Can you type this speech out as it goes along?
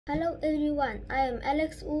Hello everyone, I am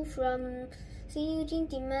Alex Wu from St. Eugene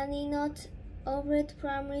Demani North Overett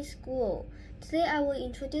Primary School. Today I will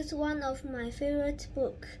introduce one of my favorite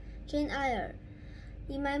books, Jane Eyre.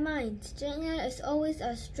 In my mind, Jane Eyre is always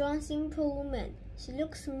a strong, simple woman. She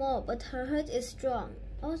looks small, but her heart is strong.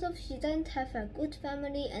 Although she didn't have a good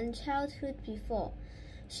family and childhood before,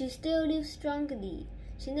 she still lives strongly.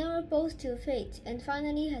 She never bows to fate and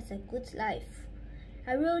finally has a good life.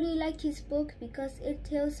 I really like this book because it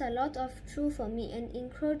tells a lot of truth for me and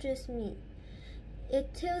encourages me.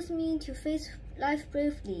 It tells me to face life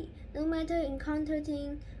bravely, no matter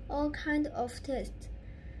encountering all kinds of tests,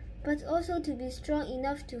 but also to be strong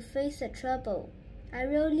enough to face the trouble. I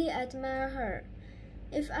really admire her.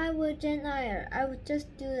 If I were Jane Eyre, I would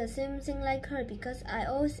just do the same thing like her because I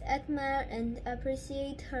always admire and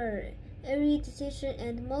appreciate her every decision,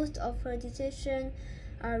 and most of her decisions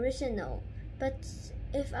are rational. But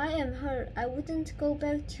if I am her, I wouldn't go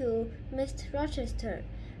back to Mr. Rochester.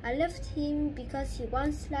 I left him because he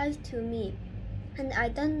once lied to me, and I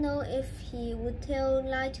don't know if he would tell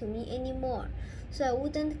lie to me anymore, so I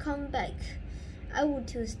wouldn't come back. I would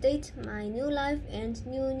to start my new life and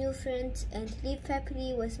new friends and live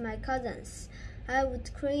happily with my cousins. I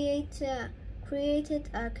would created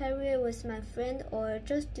a career with my friend, or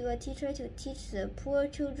just do a teacher to teach the poor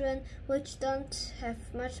children which don't have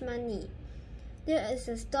much money. There is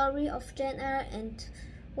a story of Jane Eyre and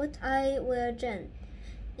what I were Jane.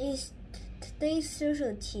 In today's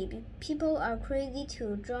society, people are crazy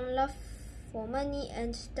to drown love for money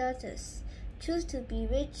and status, choose to be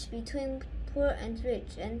rich between poor and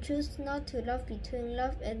rich, and choose not to love between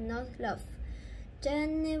love and not love.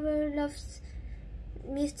 Jane never loves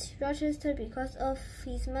Mr. Rochester because of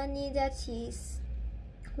his money. That is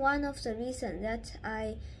one of the reasons that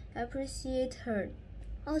I appreciate her.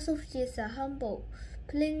 Also, she is a humble,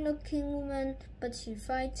 plain-looking woman, but she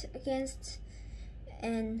fights against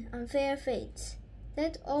an unfair fate.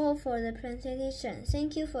 That's all for the presentation.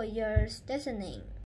 Thank you for your listening.